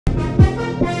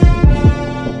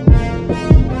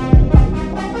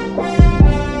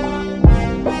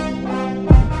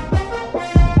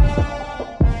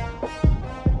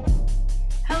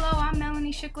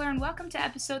and welcome to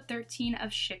episode 13 of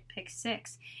Schick Pick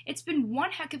 6. It's been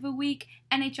one heck of a week.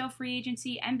 NHL free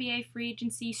agency, NBA free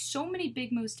agency, so many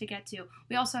big moves to get to.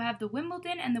 We also have the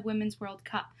Wimbledon and the Women's World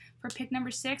Cup. For pick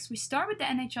number 6, we start with the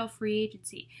NHL free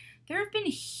agency. There have been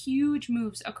huge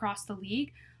moves across the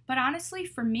league, but honestly,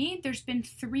 for me, there's been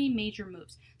 3 major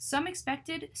moves. Some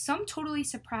expected, some totally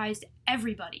surprised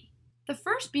everybody. The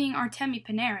first being Artemi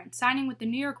Panarin, signing with the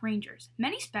New York Rangers.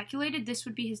 Many speculated this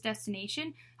would be his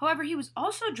destination, however he was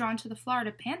also drawn to the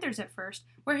Florida Panthers at first,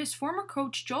 where his former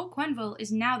coach Joel Quenneville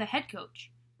is now the head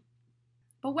coach.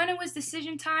 But when it was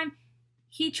decision time,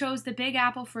 he chose the Big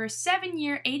Apple for a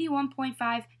 7-year,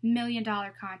 $81.5 million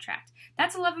contract.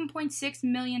 That's $11.6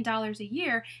 million a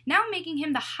year, now making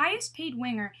him the highest paid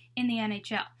winger in the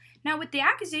NHL. Now with the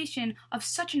accusation of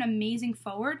such an amazing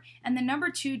forward and the number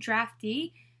 2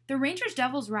 draftee, the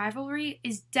Rangers-Devils rivalry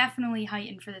is definitely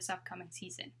heightened for this upcoming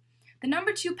season. The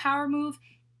number 2 power move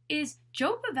is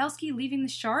Joe Pavelski leaving the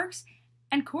Sharks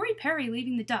and Corey Perry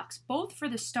leaving the Ducks, both for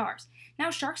the Stars. Now,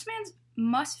 Sharks fans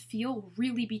must feel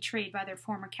really betrayed by their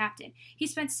former captain. He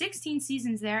spent 16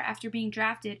 seasons there after being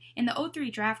drafted in the 2003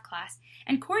 draft class,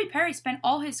 and Corey Perry spent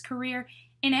all his career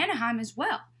in Anaheim as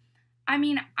well. I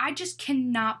mean, I just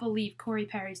cannot believe Corey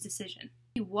Perry's decision.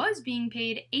 He was being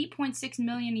paid $8.6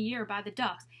 million a year by the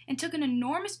Ducks and took an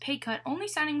enormous pay cut, only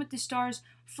signing with the Stars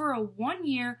for a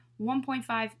 1-year,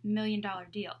 $1.5 million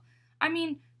deal. I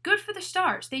mean, good for the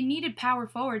Stars. They needed power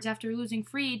forwards after losing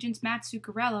free agents Matt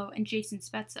Zuccarello and Jason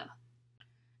Spezza.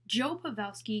 Joe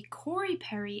Pavelski, Corey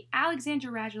Perry,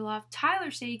 Alexander Radulov,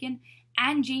 Tyler Seguin,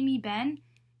 and Jamie Benn.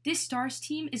 This Stars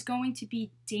team is going to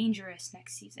be dangerous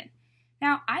next season.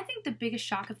 Now, I think the biggest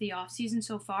shock of the offseason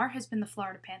so far has been the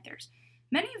Florida Panthers.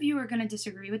 Many of you are going to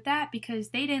disagree with that because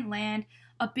they didn't land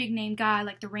a big-name guy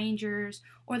like the Rangers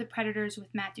or the Predators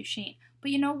with Matt Duchene.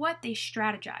 But you know what? They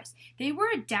strategized. They were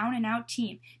a down-and-out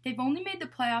team. They've only made the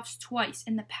playoffs twice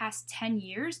in the past 10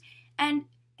 years, and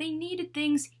they needed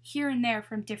things here and there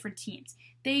from different teams.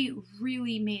 They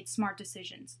really made smart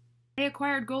decisions. They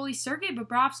acquired goalie Sergei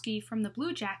Bobrovsky from the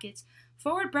Blue Jackets,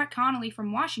 forward Brett Connolly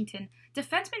from Washington,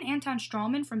 defenseman Anton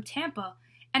Strawman from Tampa,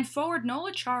 and forward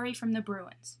Nola Chari from the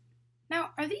Bruins.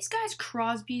 Now, are these guys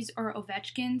Crosbys or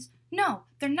Ovechkins? No,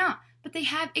 they're not, but they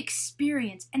have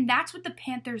experience, and that's what the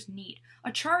Panthers need.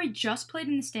 Achari just played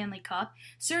in the Stanley Cup,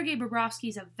 Sergei Bobrovsky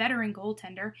is a veteran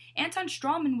goaltender, Anton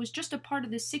Strawman was just a part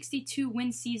of the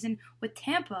 62-win season with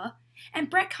Tampa, and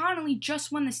Brett Connolly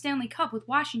just won the Stanley Cup with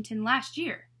Washington last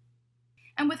year.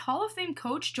 And with Hall of Fame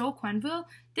coach Joel Quenneville,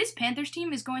 this Panthers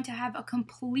team is going to have a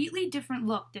completely different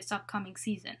look this upcoming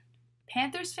season.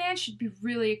 Panthers fans should be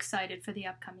really excited for the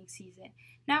upcoming season.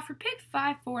 Now for pick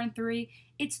 5, 4, and 3,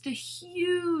 it's the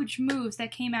huge moves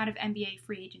that came out of NBA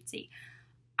free agency.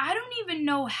 I don't even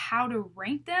know how to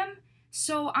rank them,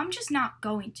 so I'm just not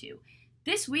going to.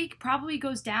 This week probably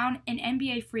goes down in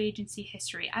NBA free agency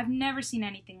history. I've never seen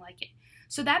anything like it.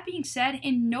 So that being said,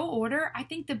 in no order, I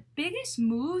think the biggest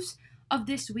moves of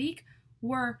this week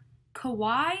were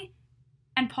Kawhi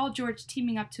and Paul George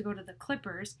teaming up to go to the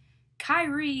Clippers,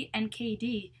 Kyrie and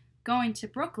KD going to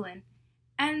Brooklyn,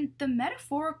 and the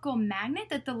metaphorical magnet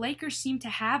that the Lakers seem to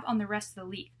have on the rest of the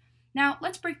league. Now,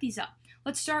 let's break these up.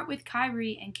 Let's start with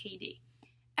Kyrie and KD.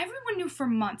 Everyone knew for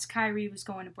months Kyrie was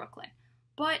going to Brooklyn,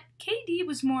 but KD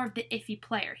was more of the iffy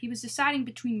player. He was deciding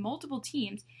between multiple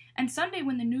teams, and Sunday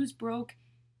when the news broke,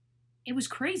 it was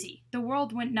crazy. The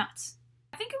world went nuts.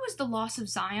 I think it was the loss of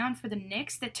Zion for the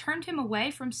Knicks that turned him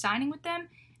away from signing with them,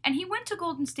 and he went to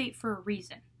Golden State for a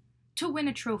reason. To win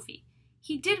a trophy.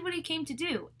 He did what he came to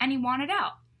do, and he wanted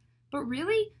out. But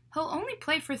really, he'll only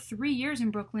play for 3 years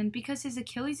in Brooklyn because his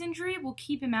Achilles injury will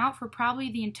keep him out for probably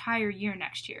the entire year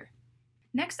next year.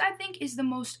 Next, I think, is the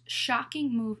most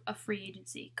shocking move of free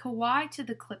agency. Kawhi to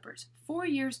the Clippers. 4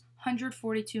 years,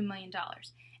 $142 million.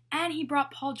 And he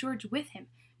brought Paul George with him.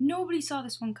 Nobody saw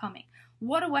this one coming.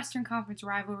 What a Western Conference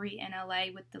rivalry in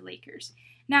LA with the Lakers.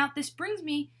 Now, this brings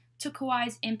me to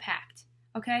Kawhi's impact.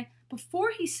 Okay?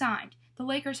 Before he signed, the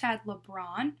Lakers had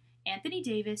LeBron, Anthony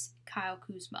Davis, Kyle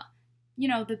Kuzma. You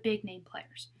know, the big name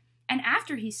players. And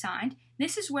after he signed,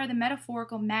 this is where the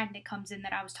metaphorical magnet comes in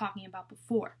that I was talking about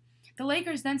before. The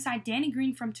Lakers then signed Danny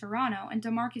Green from Toronto and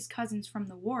DeMarcus Cousins from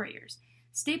the Warriors.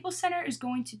 Staples Center is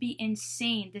going to be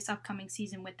insane this upcoming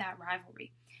season with that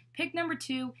rivalry. Pick number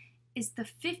 2 is the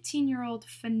 15-year-old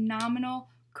phenomenal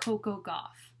Coco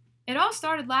Gauff. It all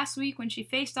started last week when she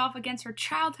faced off against her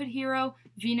childhood hero,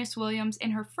 Venus Williams,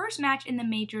 in her first match in the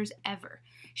majors ever.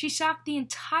 She shocked the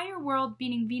entire world,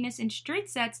 beating Venus in straight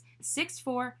sets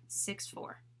 6-4,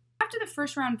 6-4. After the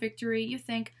first round victory, you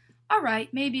think, alright,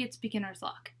 maybe it's beginner's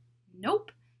luck.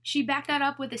 Nope. She backed that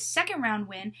up with a second round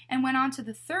win and went on to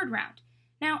the third round.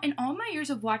 Now, in all my years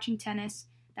of watching tennis,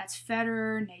 that's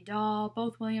Federer, Nadal,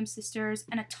 both Williams sisters,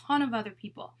 and a ton of other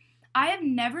people, I have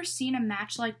never seen a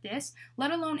match like this,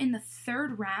 let alone in the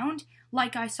third round,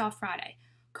 like I saw Friday.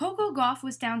 Coco Gauff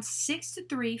was down 6-3,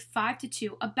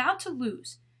 5-2, about to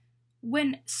lose,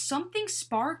 when something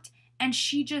sparked and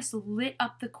she just lit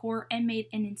up the court and made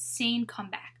an insane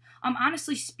comeback. I'm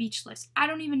honestly speechless. I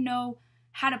don't even know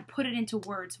how to put it into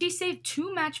words. She saved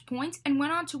 2 match points and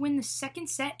went on to win the second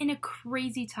set in a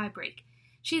crazy tiebreak.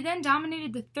 She then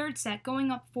dominated the third set,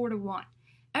 going up 4-1.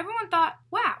 Everyone thought,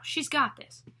 wow, she's got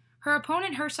this. Her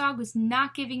opponent Herzog was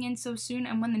not giving in so soon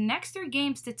and won the next 3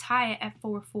 games to tie it at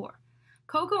 4-4.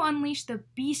 Coco unleashed the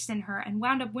beast in her and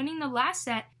wound up winning the last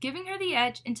set, giving her the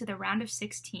edge into the round of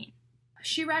 16.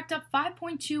 She racked up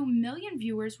 5.2 million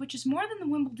viewers, which is more than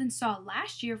the Wimbledon saw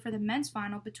last year for the men's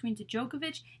final between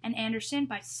Djokovic and Anderson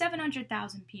by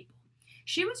 700,000 people.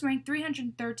 She was ranked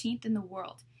 313th in the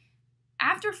world.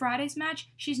 After Friday's match,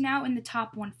 she's now in the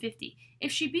top 150.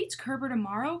 If she beats Kerber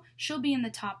tomorrow, she'll be in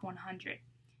the top 100.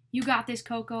 You got this,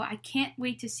 Coco. I can't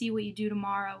wait to see what you do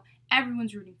tomorrow.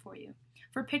 Everyone's rooting for you.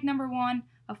 For pick number 1,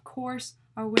 of course,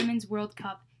 our Women's World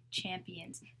Cup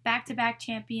champions. Back-to-back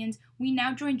champions. We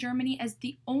now join Germany as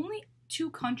the only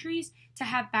 2 countries to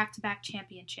have back-to-back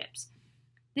championships.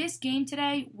 This game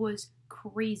today was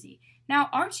crazy. Now,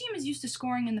 our team is used to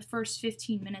scoring in the first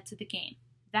 15 minutes of the game.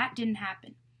 That didn't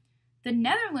happen. The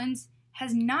Netherlands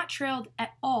has not trailed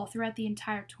at all throughout the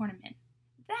entire tournament.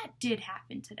 That did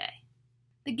happen today.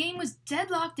 The game was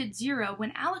deadlocked at 0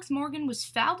 when Alex Morgan was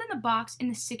fouled in the box in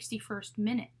the 61st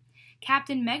minute.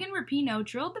 Captain Megan Rapinoe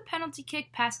drilled the penalty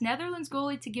kick past Netherlands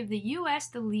goalie to give the U.S.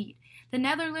 the lead. The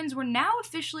Netherlands were now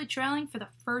officially trailing for the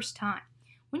first time.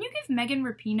 When you give Megan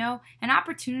Rapinoe an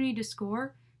opportunity to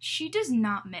score, she does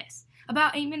not miss.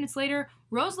 About 8 minutes later,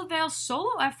 Rose Lavale's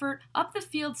solo effort up the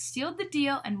field sealed the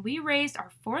deal, and we raised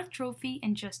our 4th trophy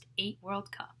in just 8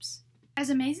 World Cups. As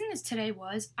amazing as today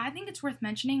was, I think it's worth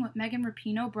mentioning what Megan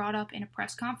Rapinoe brought up in a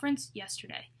press conference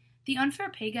yesterday. The unfair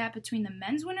pay gap between the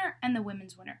men's winner and the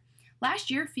women's winner.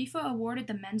 Last year, FIFA awarded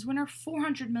the men's winner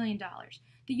 $400 million.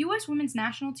 The U.S. women's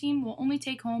national team will only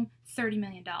take home $30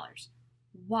 million.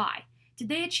 Why? Did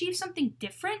they achieve something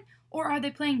different, or are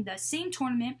they playing the same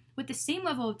tournament with the same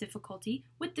level of difficulty,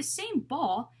 with the same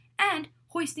ball, and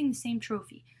hoisting the same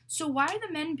trophy? So why are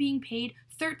the men being paid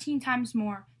 13 times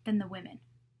more than the women?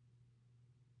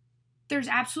 There's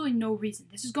absolutely no reason.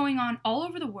 This is going on all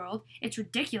over the world. It's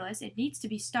ridiculous. It needs to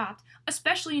be stopped,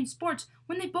 especially in sports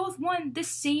when they both won the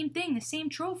same thing, the same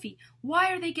trophy.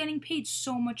 Why are they getting paid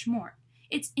so much more?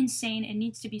 It's insane. It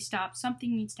needs to be stopped.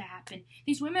 Something needs to happen.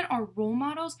 These women are role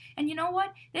models, and you know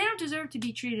what? They don't deserve to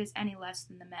be treated as any less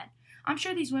than the men. I'm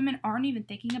sure these women aren't even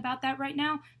thinking about that right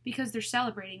now because they're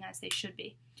celebrating as they should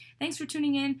be. Thanks for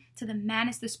tuning in to the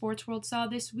madness the sports world saw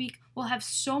this week. We'll have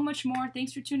so much more.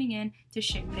 Thanks for tuning in to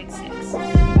Schick Pick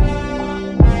 6.